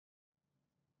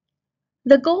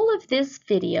The goal of this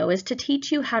video is to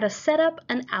teach you how to set up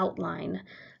an outline.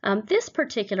 This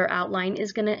particular outline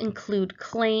is going to include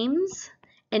claims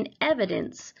and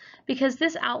evidence because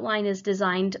this outline is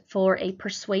designed for a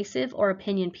persuasive or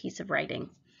opinion piece of writing.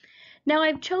 Now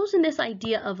I've chosen this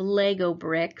idea of Lego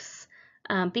bricks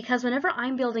because whenever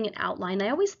I'm building an outline, I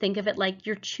always think of it like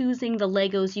you're choosing the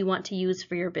Legos you want to use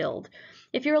for your build.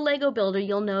 If you're a Lego builder,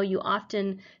 you'll know you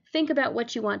often think about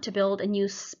what you want to build and you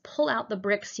pull out the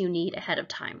bricks you need ahead of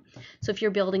time. So if you're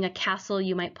building a castle,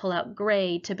 you might pull out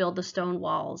gray to build the stone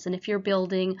walls. And if you're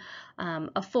building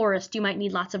a forest, you might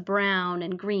need lots of brown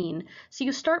and green. So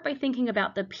you start by thinking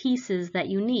about the pieces that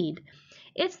you need.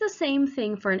 It's the same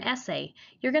thing for an essay.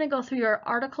 You're going to go through your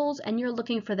articles and you're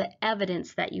looking for the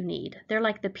evidence that you need. They're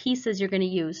like the pieces you're going to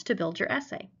use to build your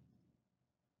essay.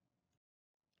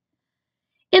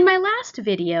 In my last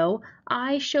video,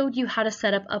 I showed you how to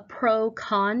set up a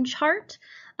pro-con chart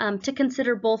to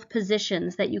consider both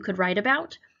positions that you could write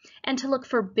about and to look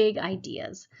for big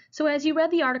ideas. So as you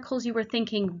read the articles, you were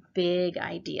thinking big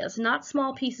ideas, not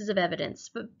small pieces of evidence,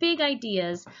 but big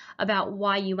ideas about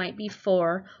why you might be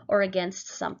for or against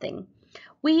something.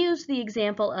 We used the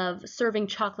example of serving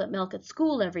chocolate milk at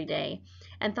school every day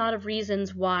and thought of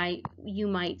reasons why you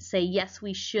might say, yes,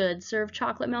 we should serve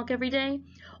chocolate milk every day,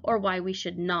 or why we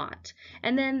should not.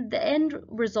 And then the end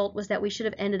result was that we should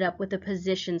have ended up with a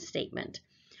position statement.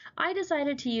 I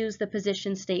decided to use the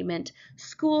position statement,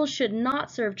 schools should not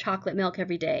serve chocolate milk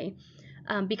every day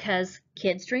because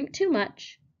kids drink too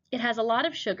much, it has a lot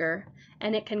of sugar,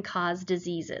 and it can cause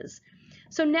diseases.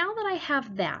 So now that I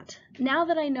have that, now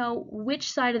that I know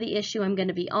which side of the issue I'm going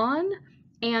to be on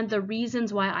and the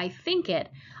reasons why I think it,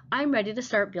 I'm ready to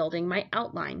start building my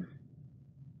outline.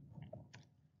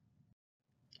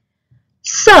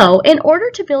 So in order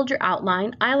to build your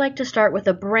outline, I like to start with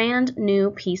a brand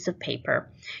new piece of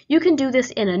paper. You can do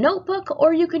this in a notebook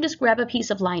or you can just grab a piece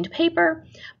of lined paper,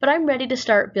 but I'm ready to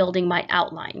start building my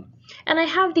outline. And I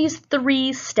have these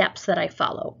 3 steps that I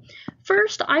follow.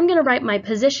 First, I'm going to write my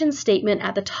position statement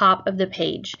at the top of the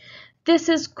page. This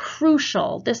is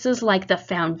crucial. This is like the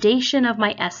foundation of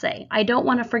my essay. I don't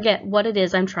want to forget what it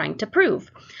is I'm trying to prove.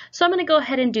 So I'm going to go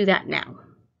ahead and do that now.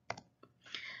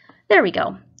 There we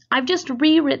go. I've just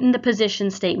rewritten the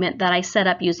position statement that I set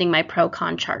up using my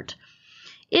pro-con chart.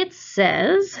 It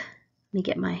says, let me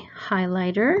get my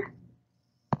highlighter.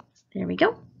 There we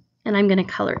go. And I'm going to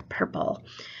color it purple.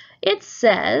 It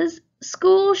says,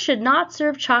 schools should not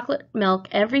serve chocolate milk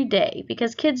every day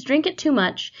because kids drink it too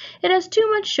much, it has too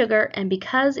much sugar, and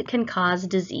because it can cause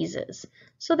diseases.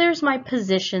 So there's my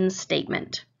position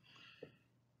statement.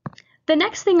 The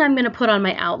next thing I'm going to put on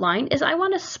my outline is I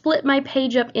want to split my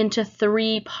page up into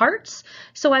 3 parts,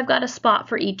 so I've got a spot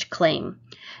for each claim.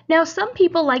 Now some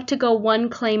people like to go 1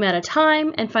 claim at a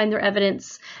time and find their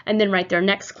evidence and then write their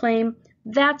next claim.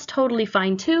 That's totally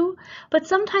fine too, but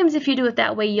sometimes if you do it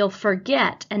that way, you'll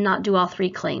forget and not do all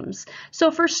 3 claims. So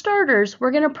for starters,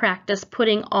 we're going to practice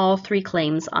putting all 3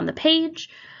 claims on the page,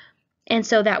 and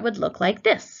so that would look like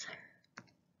this.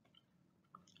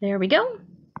 There we go.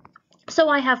 So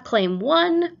I have claim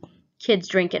 1, kids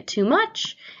drink it too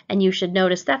much, and you should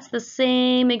notice that's the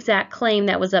same exact claim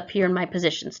that was up here in my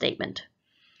position statement.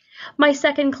 My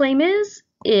second claim is,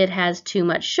 it has too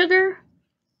much sugar,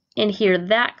 and here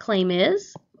that claim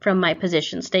is from my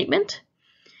position statement.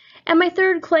 And my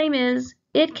third claim is,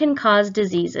 it can cause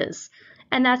diseases,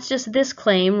 and that's just this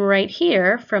claim right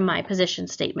here from my position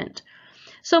statement.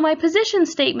 So my position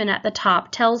statement at the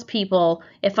top tells people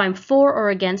if I'm for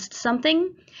or against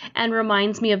something and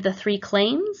reminds me of the 3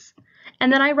 claims.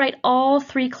 And then I write all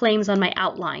 3 claims on my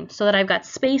outline so that I've got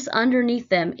space underneath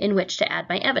them in which to add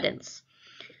my evidence.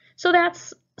 So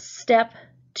that's step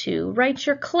 2. Write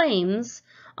your claims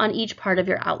on each part of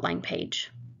your outline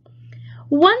page.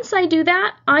 Once I do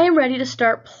that, I am ready to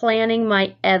start planning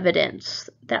my evidence.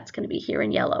 That's going to be here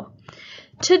in yellow.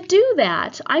 To do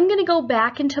that, I'm going to go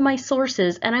back into my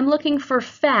sources and I'm looking for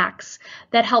facts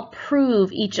that help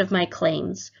prove each of my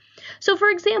claims. So for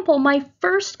example, my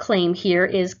first claim here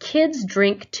is kids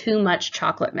drink too much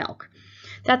chocolate milk.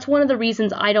 That's one of the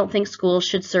reasons I don't think schools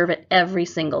should serve it every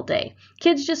single day.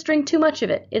 Kids just drink too much of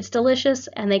it. It's delicious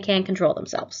and they can't control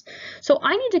themselves. So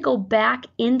I need to go back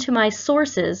into my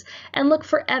sources and look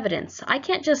for evidence. I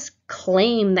can't just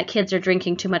claim that kids are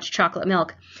drinking too much chocolate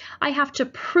milk. I have to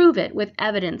prove it with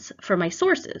evidence from my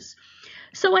sources.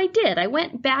 So I did. I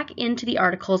went back into the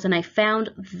articles and I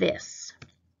found this.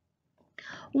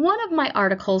 One of my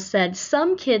articles said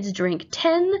some kids drink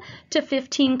 10 to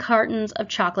 15 cartons of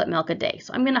chocolate milk a day.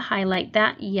 So I'm going to highlight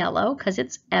that yellow because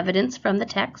it's evidence from the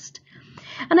text.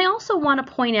 And I also want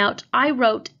to point out I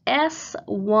wrote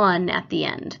S1 at the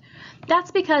end.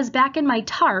 That's because back in my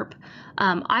TARP,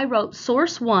 I wrote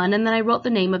source 1 and then I wrote the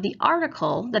name of the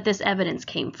article that this evidence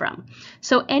came from.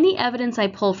 So any evidence I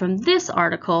pull from this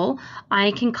article,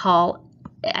 I can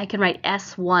write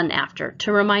S1 after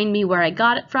to remind me where I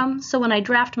got it from. So when I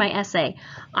draft my essay,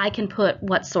 I can put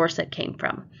what source it came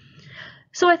from.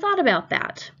 So I thought about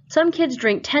that. Some kids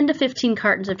drink 10 to 15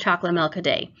 cartons of chocolate milk a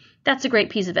day. That's a great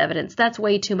piece of evidence. That's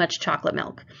way too much chocolate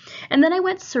milk. And then I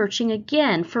went searching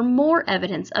again for more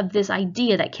evidence of this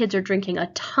idea that kids are drinking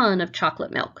a ton of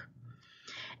chocolate milk.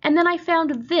 And then I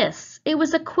found this. It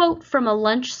was a quote from a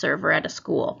lunch server at a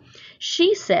school.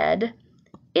 She said,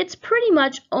 "It's pretty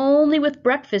much only with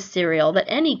breakfast cereal that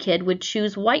any kid would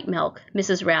choose white milk,"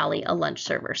 Mrs. Rowley, a lunch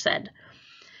server, said.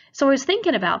 So I was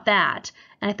thinking about that,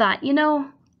 and I thought, you know,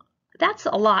 that's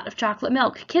a lot of chocolate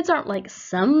milk. Kids aren't like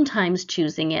sometimes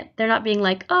choosing it. They're not being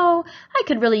like, oh, I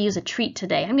could really use a treat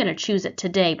today. I'm going to choose it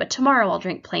today, but tomorrow I'll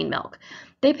drink plain milk.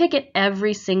 They pick it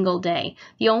every single day.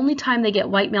 The only time they get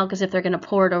white milk is if they're going to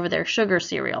pour it over their sugar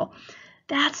cereal.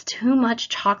 That's too much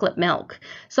chocolate milk.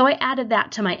 So I added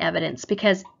that to my evidence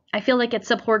because I feel like it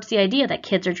supports the idea that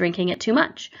kids are drinking it too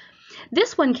much.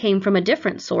 This one came from a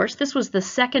different source. This was the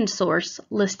second source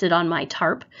listed on my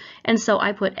TARP, and so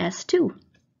I put S2.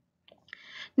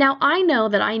 Now I know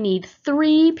that I need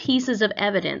 3 pieces of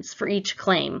evidence for each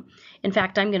claim. In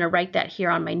fact, I'm going to write that here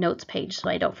on my notes page so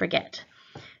I don't forget.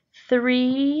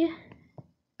 3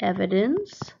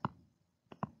 evidence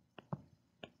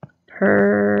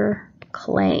per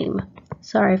claim.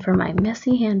 Sorry for my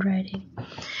messy handwriting.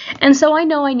 And so I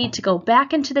know I need to go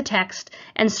back into the text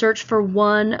and search for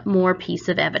one more piece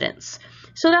of evidence.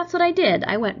 So that's what I did.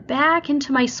 I went back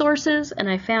into my sources and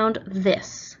I found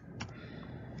this.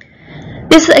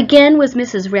 This again was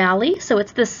Mrs. Rowley, so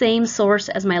it's the same source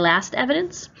as my last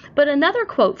evidence. But another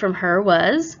quote from her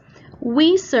was,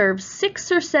 "We serve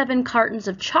 6 or 7 cartons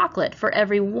of chocolate for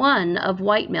every 1 of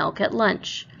white milk at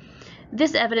lunch."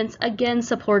 This evidence again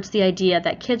supports the idea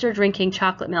that kids are drinking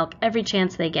chocolate milk every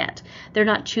chance they get. They're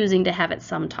not choosing to have it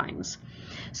sometimes.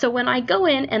 So when I go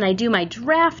in and I do my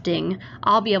drafting,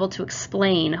 I'll be able to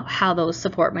explain how those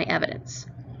support my evidence.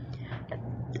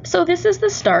 So this is the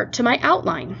start to my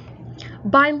outline.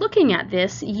 By looking at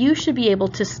this, you should be able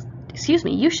to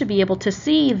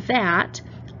see that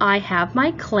I have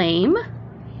my claim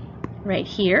right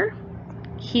here,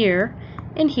 here,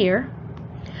 and here.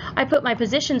 I put my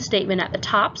position statement at the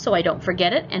top so I don't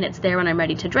forget it, and it's there when I'm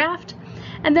ready to draft.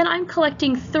 And then I'm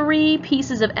collecting 3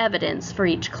 pieces of evidence for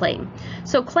each claim.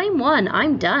 So claim 1,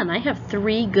 I'm done. I have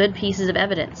 3 good pieces of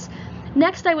evidence.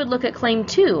 Next, I would look at claim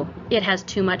 2. It has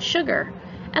too much sugar.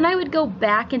 And I would go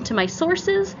back into my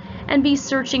sources and be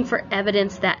searching for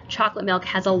evidence that chocolate milk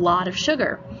has a lot of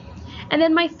sugar. And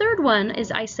then my third one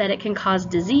is I said it can cause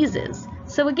diseases.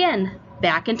 So again,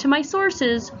 back into my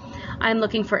sources, I'm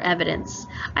looking for evidence.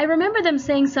 I remember them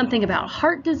saying something about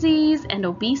heart disease and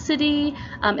obesity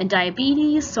and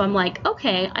diabetes, so I'm like,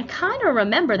 okay, I kind of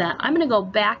remember that. I'm going to go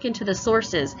back into the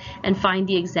sources and find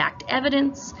the exact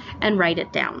evidence and write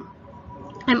it down.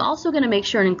 I'm also going to make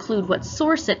sure and include what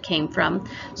source it came from,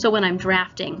 so when I'm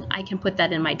drafting, I can put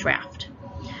that in my draft.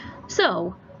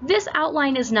 So this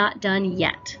outline is not done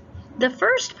yet. The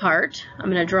first part, I'm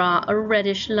going to draw a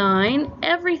reddish line.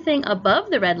 Everything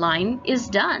above the red line is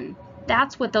done.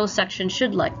 That's what those sections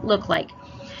should look like.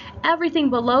 Everything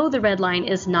below the red line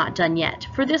is not done yet.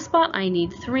 For this spot, I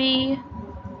need 3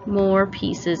 more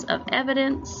pieces of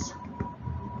evidence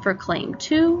for claim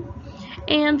 2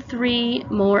 and 3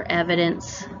 more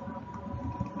evidence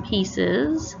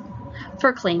pieces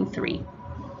for claim 3.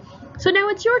 So now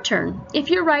it's your turn. If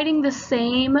you're writing the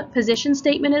same position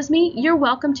statement as me, you're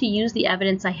welcome to use the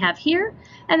evidence I have here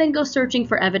and then go searching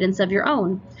for evidence of your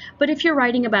own. But if you're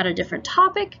writing about a different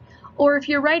topic, or if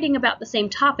you're writing about the same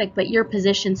topic but your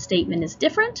position statement is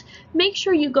different, make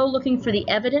sure you go looking for the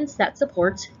evidence that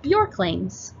supports your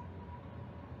claims.